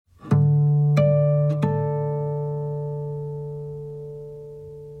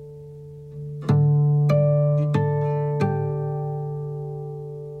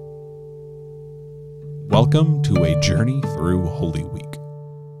welcome to a journey through Holy Week.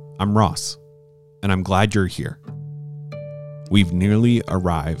 I'm Ross, and I'm glad you're here. We've nearly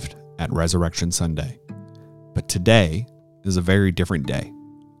arrived at Resurrection Sunday, but today is a very different day.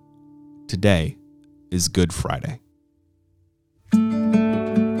 Today is Good Friday.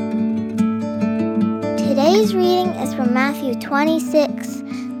 Today's reading is from Matthew 26,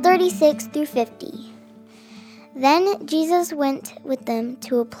 36 through 50. Then Jesus went with them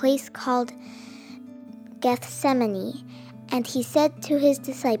to a place called Gethsemane, and he said to his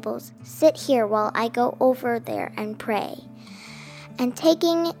disciples, "Sit here while I go over there and pray." And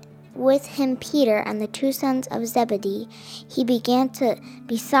taking with him Peter and the two sons of Zebedee, he began to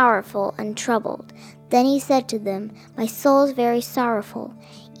be sorrowful and troubled. Then he said to them, "My soul is very sorrowful,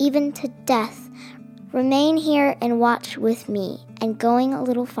 even to death. Remain here and watch with me." And going a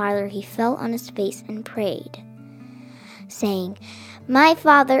little farther, he fell on his face and prayed, saying, "My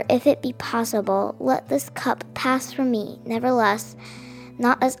Father, if it be possible, let this cup pass from me. Nevertheless,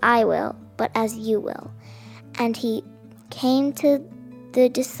 not as I will, but as you will." And he came to the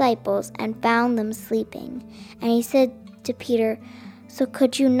disciples and found them sleeping. And he said to Peter, "So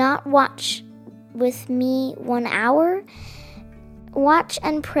could you not watch with me 1 hour? Watch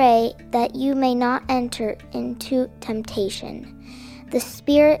and pray that you may not enter into temptation. The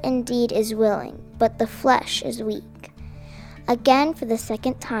spirit indeed is willing, but the flesh is weak." Again, for the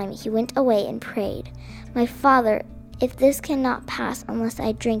second time, he went away and prayed, "My Father, if this cannot pass unless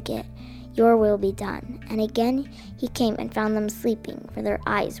I drink it, your will be done." And again he came and found them sleeping, for their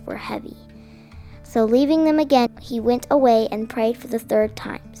eyes were heavy. So leaving them again, he went away and prayed for the third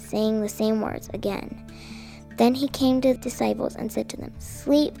time, saying the same words again. Then he came to the disciples and said to them,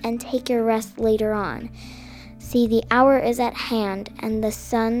 "Sleep and take your rest later on. See, the hour is at hand, and the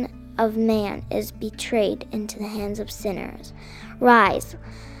Son of Man is betrayed into the hands of sinners. Rise,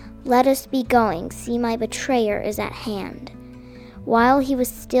 let us be going. See, my betrayer is at hand." While he was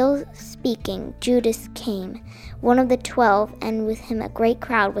still speaking, Judas came, one of the 12, and with him a great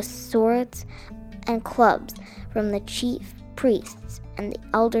crowd with swords and clubs from the chief priests and the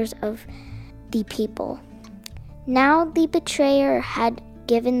elders of the people. Now the betrayer had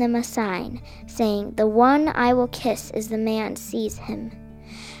given them a sign, saying, "The one I will kiss is the man, seize him."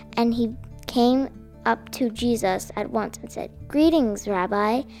 And he came up to Jesus at once and said, "Greetings,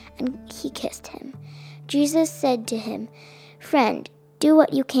 Rabbi," and he kissed him. Jesus said to him, "Friend, do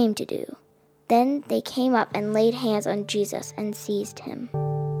what you came to do." Then they came up and laid hands on Jesus and seized him.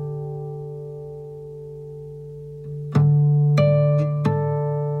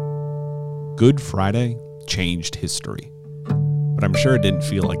 Good Friday changed history, but I'm sure it didn't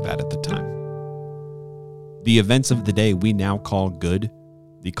feel like that at the time. The events of the day we now call good,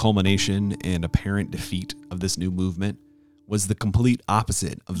 the culmination and apparent defeat of this new movement, was the complete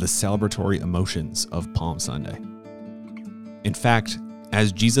opposite of the celebratory emotions of Palm Sunday. In fact,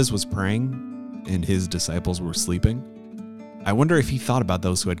 as Jesus was praying and his disciples were sleeping, I wonder if he thought about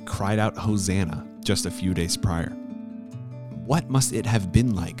those who had cried out Hosanna just a few days prior. What must it have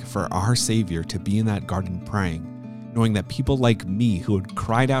been like for our Savior to be in that garden praying, knowing that people like me who had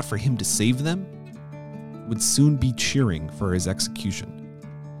cried out for him to save them would soon be cheering for his execution?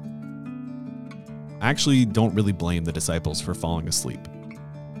 I actually don't really blame the disciples for falling asleep.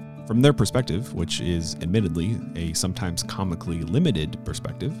 From their perspective, which is admittedly a sometimes comically limited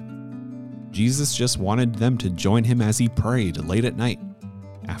perspective, Jesus just wanted them to join him as he prayed late at night,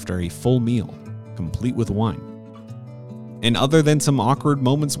 after a full meal, complete with wine. And other than some awkward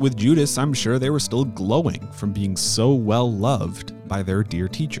moments with Judas, I'm sure they were still glowing from being so well loved by their dear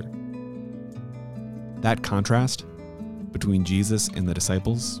teacher. That contrast between Jesus and the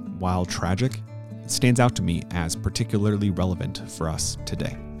disciples, while tragic, stands out to me as particularly relevant for us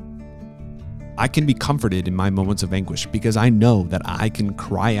today. I can be comforted in my moments of anguish because I know that I can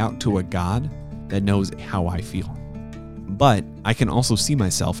cry out to a God that knows how I feel. But I can also see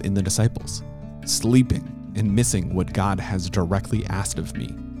myself in the disciples, sleeping and missing what God has directly asked of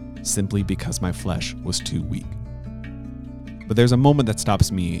me, simply because my flesh was too weak. But there's a moment that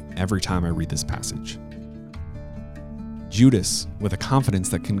stops me every time I read this passage. Judas, with a confidence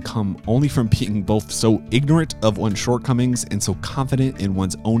that can come only from being both so ignorant of one's shortcomings and so confident in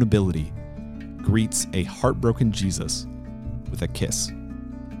one's own ability, greets a heartbroken Jesus with a kiss.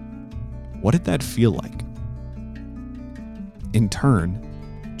 What did that feel like? In turn,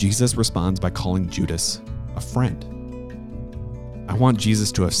 Jesus responds by calling Judas a friend. I want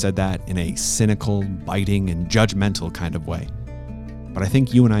Jesus to have said that in a cynical, biting, and judgmental kind of way. But I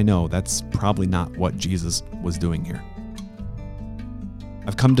think you and I know that's probably not what Jesus was doing here.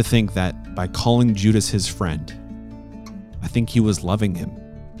 I've come to think that by calling Judas his friend, I think he was loving him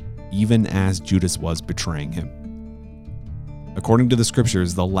even as Judas was betraying him. According to the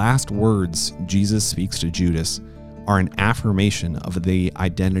scriptures, the last words Jesus speaks to Judas are an affirmation of the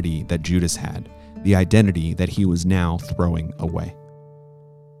identity that Judas had, the identity that he was now throwing away.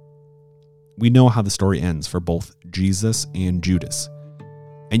 We know how the story ends for both Jesus and Judas,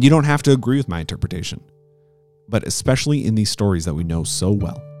 and you don't have to agree with my interpretation. But especially in these stories that we know so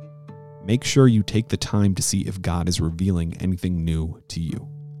well, make sure you take the time to see if God is revealing anything new to you.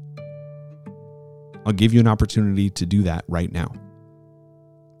 I'll give you an opportunity to do that right now.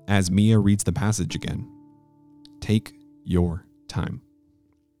 As Mia reads the passage again, take your time.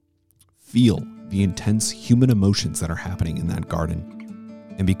 Feel the intense human emotions that are happening in that garden,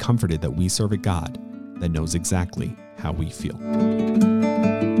 and be comforted that we serve a God that knows exactly how we feel.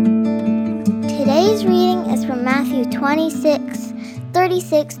 Today's reading is from Matthew 26,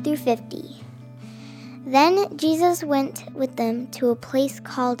 36 through 50. Then Jesus went with them to a place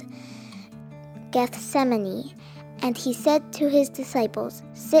called Gethsemane, and he said to his disciples,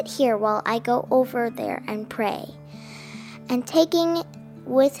 "Sit here while I go over there and pray." And taking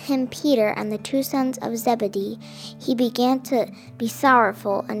with him Peter and the two sons of Zebedee, he began to be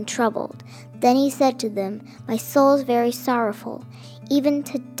sorrowful and troubled. Then he said to them, "My soul is very sorrowful, even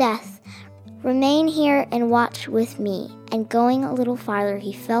to death. Remain here and watch with me." And going a little farther,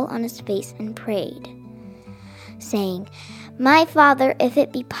 he fell on his face and prayed, saying, "My Father, if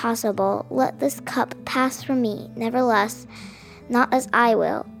it be possible, let this cup pass from me. Nevertheless, not as I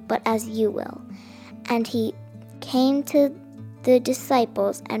will, but as you will." And he came to the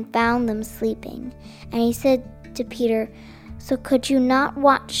disciples and found them sleeping. And he said to Peter, "So could you not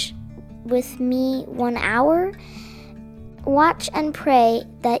watch with me 1 hour? Watch and pray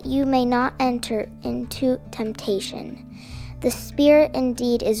that you may not enter into temptation. The spirit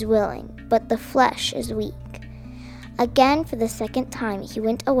indeed is willing, but the flesh is weak." Again, for the second time, he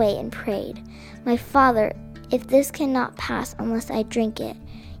went away and prayed, "My Father, if this cannot pass unless I drink it,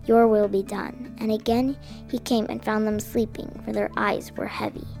 your will be done." And again he came and found them sleeping, for their eyes were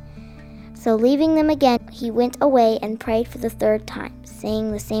heavy. So leaving them again, he went away and prayed for the third time,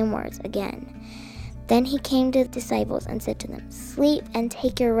 saying the same words again. Then he came to the disciples and said to them, "Sleep and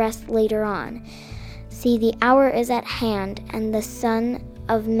take your rest later on. See, the hour is at hand, and the Son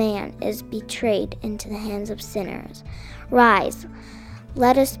of Man is betrayed into the hands of sinners. Rise,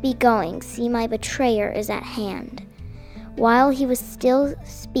 let us be going. See, my betrayer is at hand." While he was still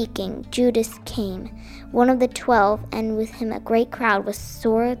speaking, Judas came, one of the 12, and with him a great crowd with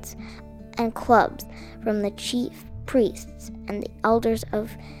swords and clubs from the chief priests and the elders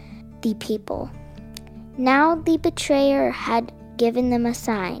of the people. Now the betrayer had given them a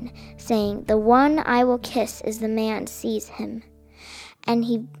sign, saying, "The one I will kiss is the man, seize him." And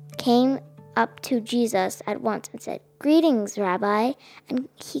he came up to Jesus at once and said, "Greetings, Rabbi," and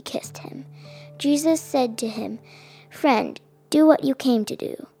he kissed him. Jesus said to him, "Friend, do what you came to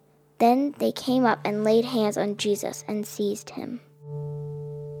do." Then they came up and laid hands on Jesus and seized him.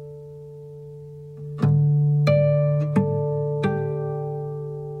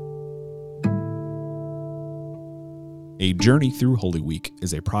 A Journey Through Holy Week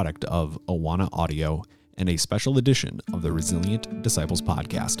is a product of Awana Audio and a special edition of the Resilient Disciples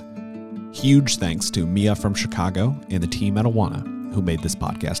podcast. Huge thanks to Mia from Chicago and the team at Awana who made this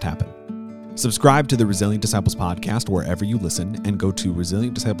podcast happen. Subscribe to the Resilient Disciples podcast wherever you listen, and go to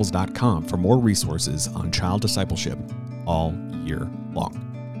resilientdisciples.com for more resources on child discipleship all year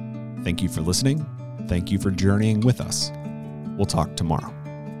long. Thank you for listening. Thank you for journeying with us. We'll talk tomorrow.